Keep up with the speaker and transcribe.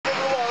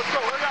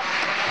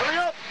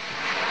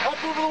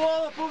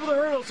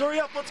hurdles. Hurry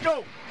up, let's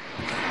go.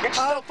 Get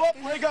yourself up,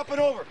 leg up and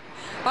over.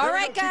 All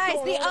right, guys,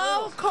 the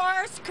O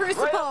Course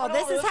Crucible.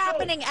 This is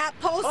happening at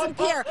Polson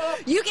Pier.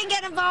 You can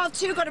get involved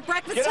too. Go to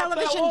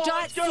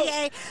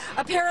breakfasttelevision.ca.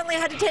 Apparently, I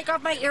had to take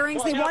off my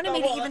earrings. They wanted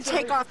me to even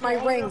take off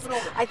my rings.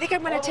 I think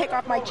I'm going to take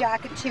off my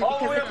jacket too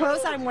because the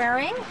clothes I'm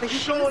wearing, the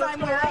shoes I'm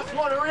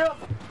wearing,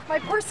 my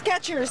poor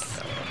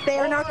Skechers, they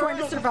are not going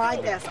to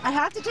survive this. I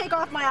have to take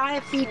off my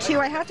IFB too.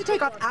 I have to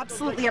take off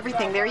absolutely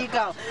everything. There you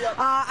go.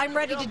 I'm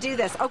ready to do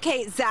this.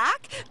 Okay,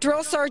 Zach,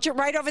 drill sergeant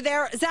right over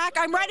there. Zach,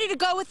 I'm ready to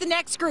go with the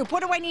next group.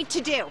 What do I need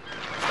to do?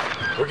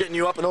 We're getting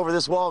you up and over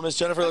this wall, Miss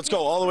Jennifer. Let's go.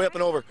 All the way up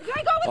and over. Can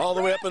I go with all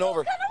the way up and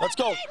over. Let's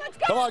go.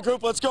 Come on,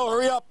 group. Let's go.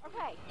 Hurry up.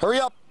 Okay. Hurry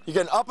up. You're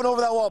getting up and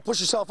over that wall. Push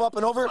yourself up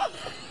and over.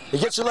 You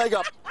get your leg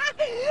up.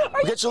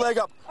 Get your leg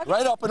up.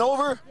 Right up and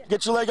over.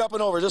 Get your leg up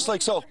and over, just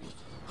like so.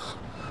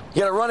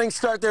 Get a running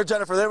start there,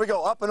 Jennifer. There we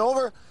go. Up and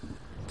over.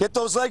 Get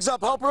those legs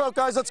up. Help her out,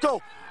 guys. Let's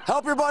go.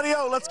 Help your buddy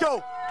out. Let's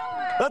go.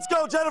 Let's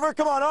go, Jennifer.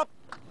 Come on, up.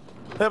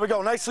 There we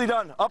go. Nicely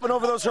done. Up and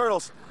over those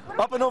hurdles.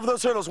 Up and over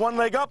those hurdles. One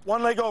leg up,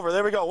 one leg over.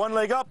 There we go. One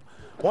leg up,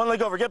 one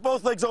leg over. Get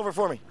both legs over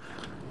for me.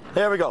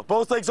 There we go.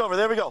 Both legs over.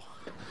 There we go.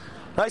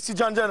 Nicely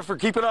done, Jennifer.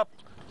 Keep it up.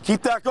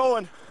 Keep that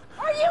going.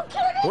 Are you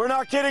kidding? We're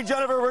not kidding,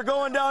 Jennifer. We're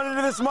going down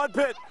into this mud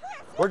pit.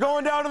 We're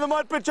going down to the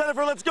mud pit,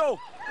 Jennifer. Let's go.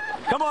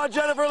 Come on,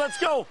 Jennifer. Let's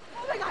go.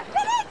 Oh my God.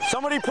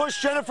 Somebody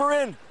push Jennifer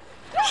in.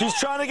 She's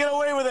trying to get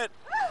away with it.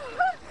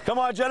 Come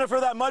on, Jennifer.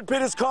 That mud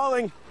pit is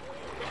calling.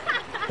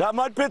 That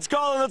mud pit's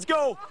calling. Let's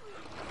go.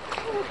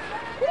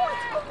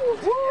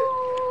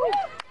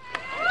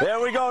 There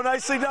we go.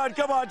 Nicely done.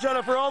 Come on,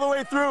 Jennifer. All the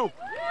way through.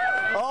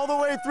 All the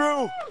way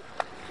through.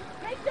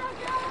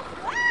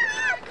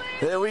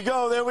 There we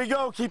go. There we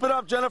go. Keep it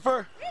up,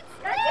 Jennifer.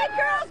 That's it,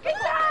 girls. Good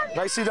job.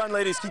 Nicely done,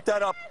 ladies. Keep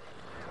that up.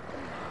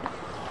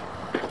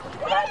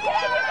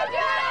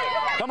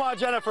 Come on,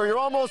 Jennifer. You're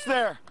almost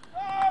there.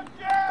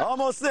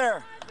 Almost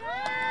there.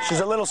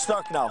 She's a little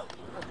stuck now.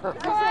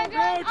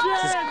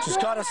 She's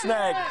caught a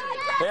snag.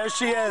 There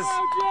she is.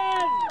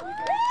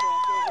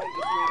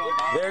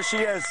 There she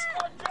is.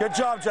 Good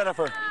job,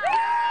 Jennifer.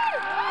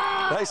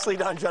 Nicely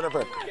done,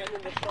 Jennifer.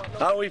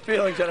 How are we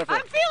feeling, Jennifer?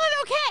 I'm feeling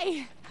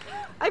okay.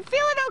 I'm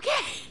feeling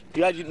okay.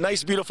 You had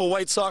nice, beautiful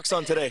white socks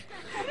on today.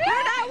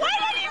 They're not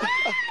white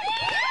anymore.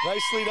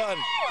 Nicely done.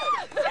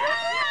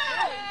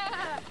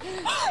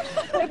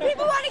 If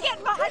people want to get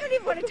involved, I don't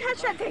even want to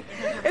touch that thing.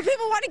 If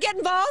people want to get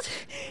involved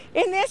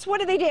in this, what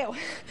do they do?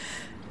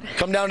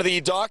 Come down to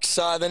the docks.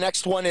 The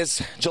next one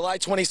is July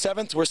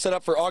 27th. We're set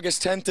up for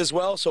August 10th as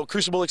well. So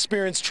Crucible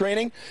Xpeerience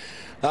Training.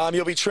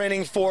 You'll be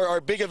training for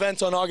our big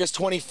event on August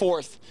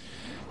 24th.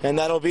 And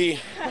that'll be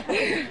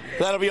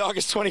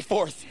August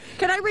 24th.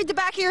 Can I read the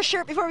back of your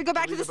shirt before we go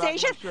back to the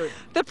station?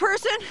 The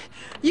person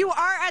you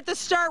are at the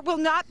start will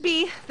not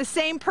be the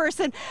same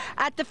person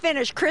at the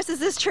finish. Chris, is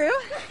this true?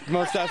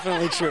 Most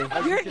definitely true.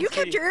 You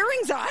kept your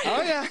earrings on.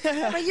 Oh,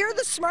 yeah. But you're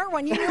the smart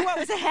one. You knew what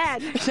was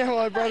ahead. Yeah, well,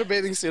 I brought a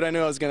bathing suit. I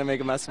knew I was going to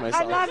make a mess of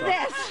myself. I love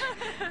this.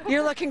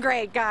 You're looking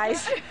great,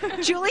 guys.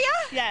 Julia?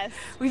 Yes.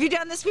 Have you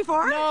done this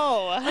before?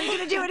 No. Are you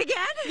going to do it again?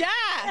 Yeah.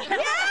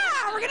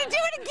 Yeah, we're going to do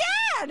it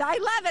again. I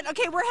love it.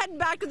 Okay, we're heading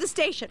back to the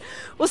station.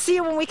 We'll see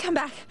you when we come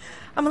back.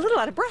 I'm a little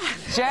out of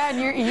breath. Jen,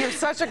 you're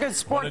such a good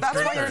sport. That's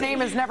why your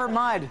name is never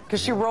Mud,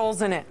 because she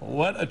rolls in it.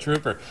 What a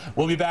trooper.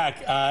 We'll be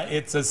back.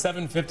 It's a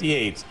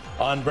 7:58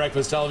 on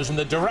Breakfast Television.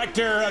 The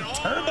director of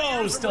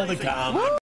Turbo still to come.